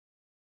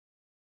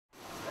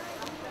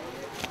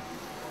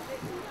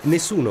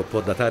Nessuno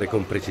può datare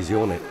con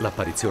precisione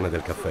l'apparizione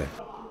del caffè.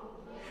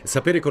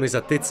 Sapere con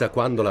esattezza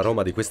quando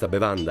l'aroma di questa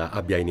bevanda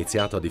abbia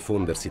iniziato a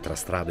diffondersi tra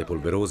strade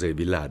polverose e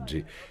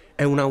villaggi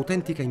è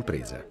un'autentica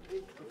impresa.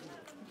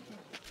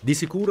 Di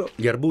sicuro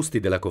gli arbusti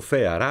della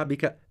coffea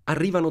arabica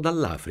arrivano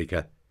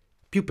dall'Africa,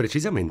 più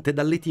precisamente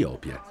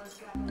dall'Etiopia.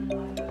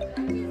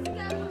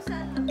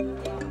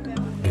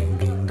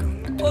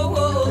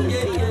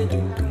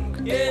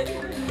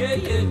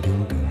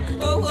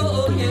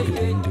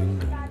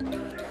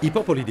 I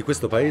popoli di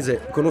questo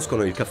paese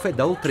conoscono il caffè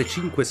da oltre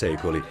 5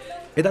 secoli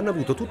ed hanno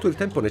avuto tutto il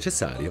tempo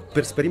necessario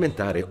per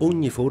sperimentare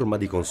ogni forma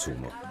di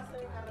consumo,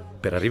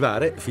 per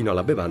arrivare fino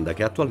alla bevanda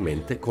che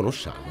attualmente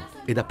conosciamo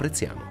ed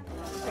apprezziamo.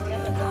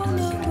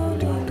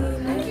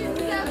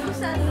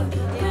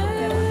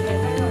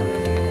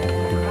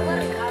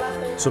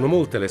 Sono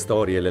molte le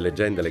storie e le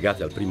leggende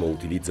legate al primo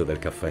utilizzo del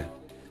caffè.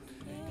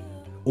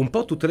 Un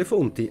po' tutte le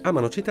fonti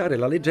amano citare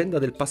la leggenda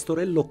del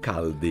pastorello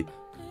Kaldi,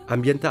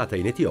 ambientata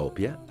in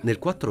Etiopia nel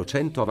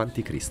 400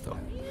 a.C.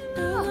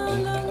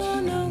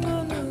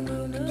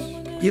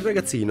 Il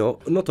ragazzino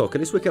notò che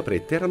le sue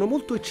caprette erano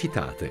molto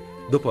eccitate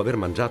dopo aver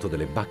mangiato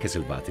delle bacche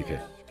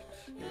selvatiche.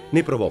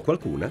 Ne provò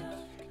qualcuna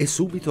e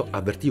subito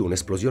avvertì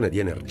un'esplosione di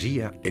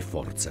energia e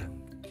forza.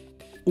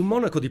 Un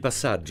monaco di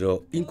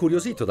passaggio,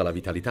 incuriosito dalla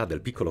vitalità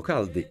del piccolo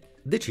Kaldi,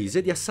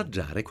 decise di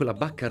assaggiare quella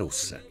bacca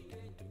rossa.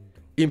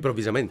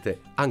 Improvvisamente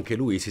anche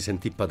lui si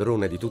sentì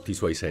padrone di tutti i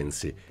suoi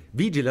sensi,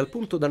 vigile al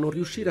punto da non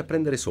riuscire a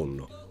prendere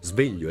sonno,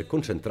 sveglio e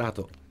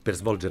concentrato per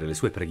svolgere le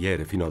sue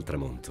preghiere fino al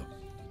tramonto.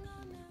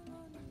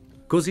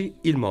 Così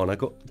il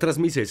monaco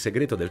trasmise il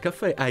segreto del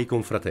caffè ai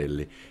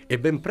confratelli e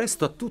ben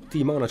presto a tutti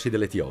i monaci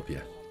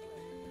dell'Etiopia.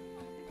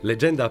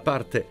 Leggenda a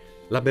parte,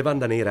 la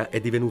bevanda nera è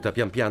divenuta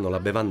pian piano la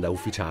bevanda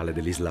ufficiale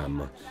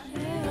dell'Islam.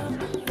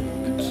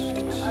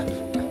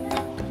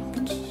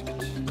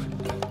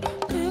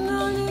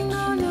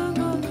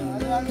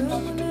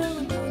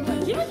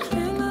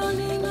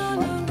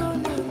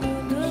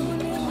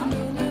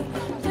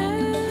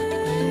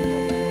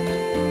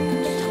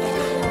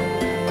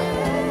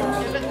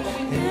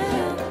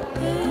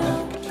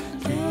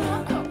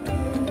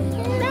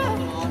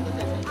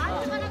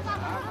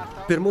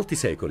 Per molti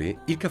secoli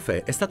il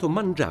caffè è stato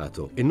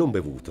mangiato e non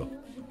bevuto.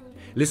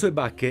 Le sue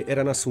bacche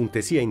erano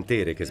assunte sia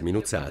intere che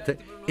sminuzzate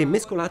e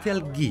mescolate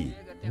al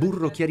ghee,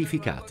 burro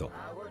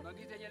chiarificato.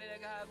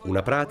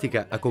 Una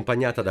pratica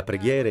accompagnata da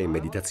preghiere e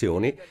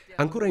meditazioni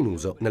ancora in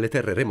uso nelle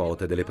terre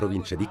remote delle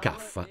province di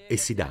Kaffa e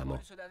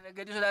Sidamo.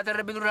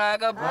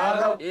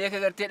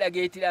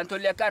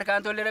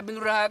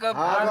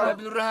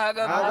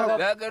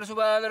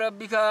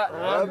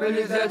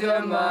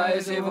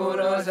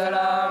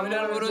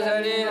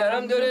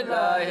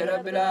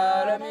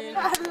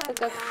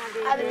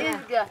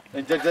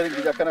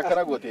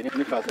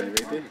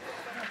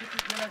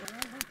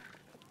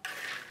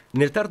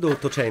 Nel tardo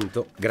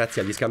Ottocento,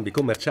 grazie agli scambi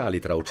commerciali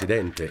tra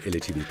Occidente e le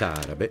civiltà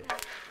arabe,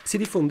 si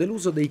diffonde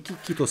l'uso dei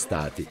chicchi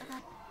tostati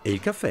e il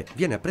caffè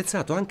viene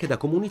apprezzato anche da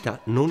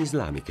comunità non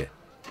islamiche.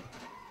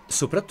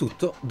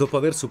 Soprattutto dopo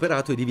aver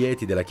superato i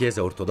divieti della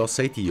Chiesa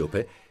ortodossa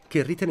etiope,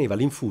 che riteneva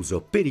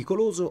l'infuso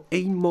pericoloso e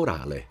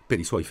immorale per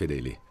i suoi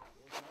fedeli.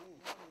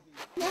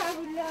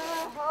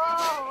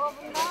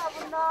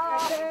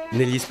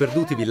 Negli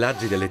sperduti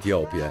villaggi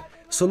dell'Etiopia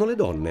sono le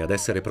donne ad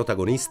essere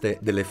protagoniste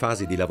delle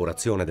fasi di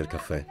lavorazione del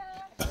caffè.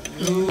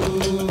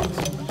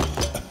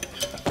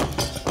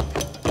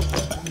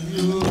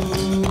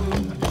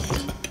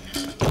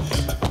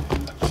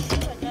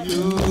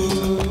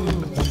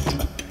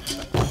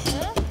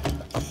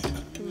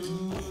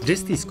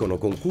 Gestiscono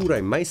con cura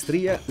e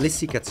maestria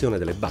l'essiccazione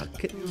delle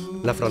bacche,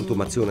 la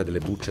frantumazione delle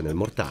bucce nel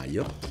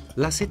mortaio,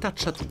 la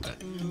setacciatura,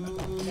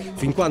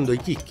 fin quando i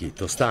chicchi,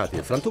 tostati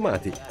e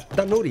frantumati,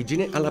 danno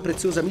origine alla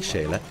preziosa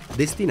miscela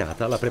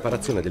destinata alla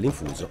preparazione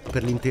dell'infuso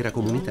per l'intera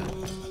comunità.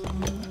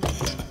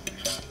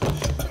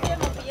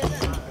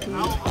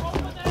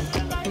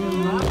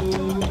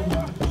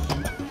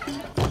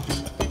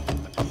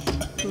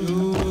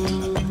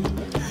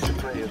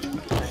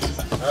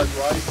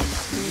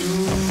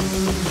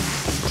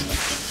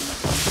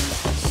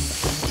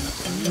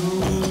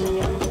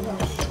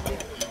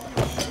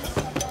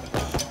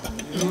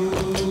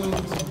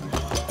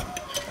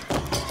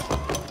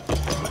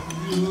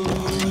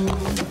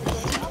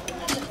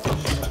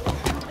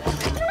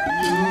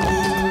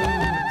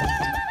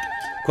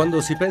 Quando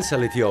si pensa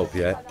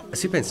all'Etiopia,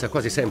 si pensa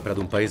quasi sempre ad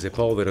un paese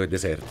povero e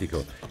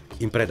desertico,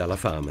 in preda alla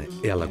fame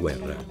e alla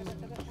guerra.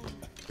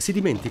 Si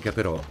dimentica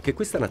però che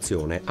questa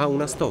nazione ha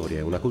una storia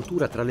e una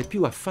cultura tra le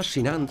più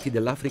affascinanti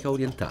dell'Africa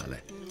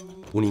orientale,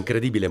 un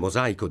incredibile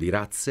mosaico di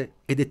razze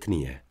ed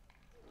etnie,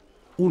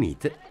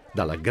 unite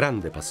dalla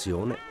grande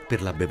passione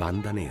per la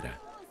bevanda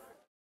nera.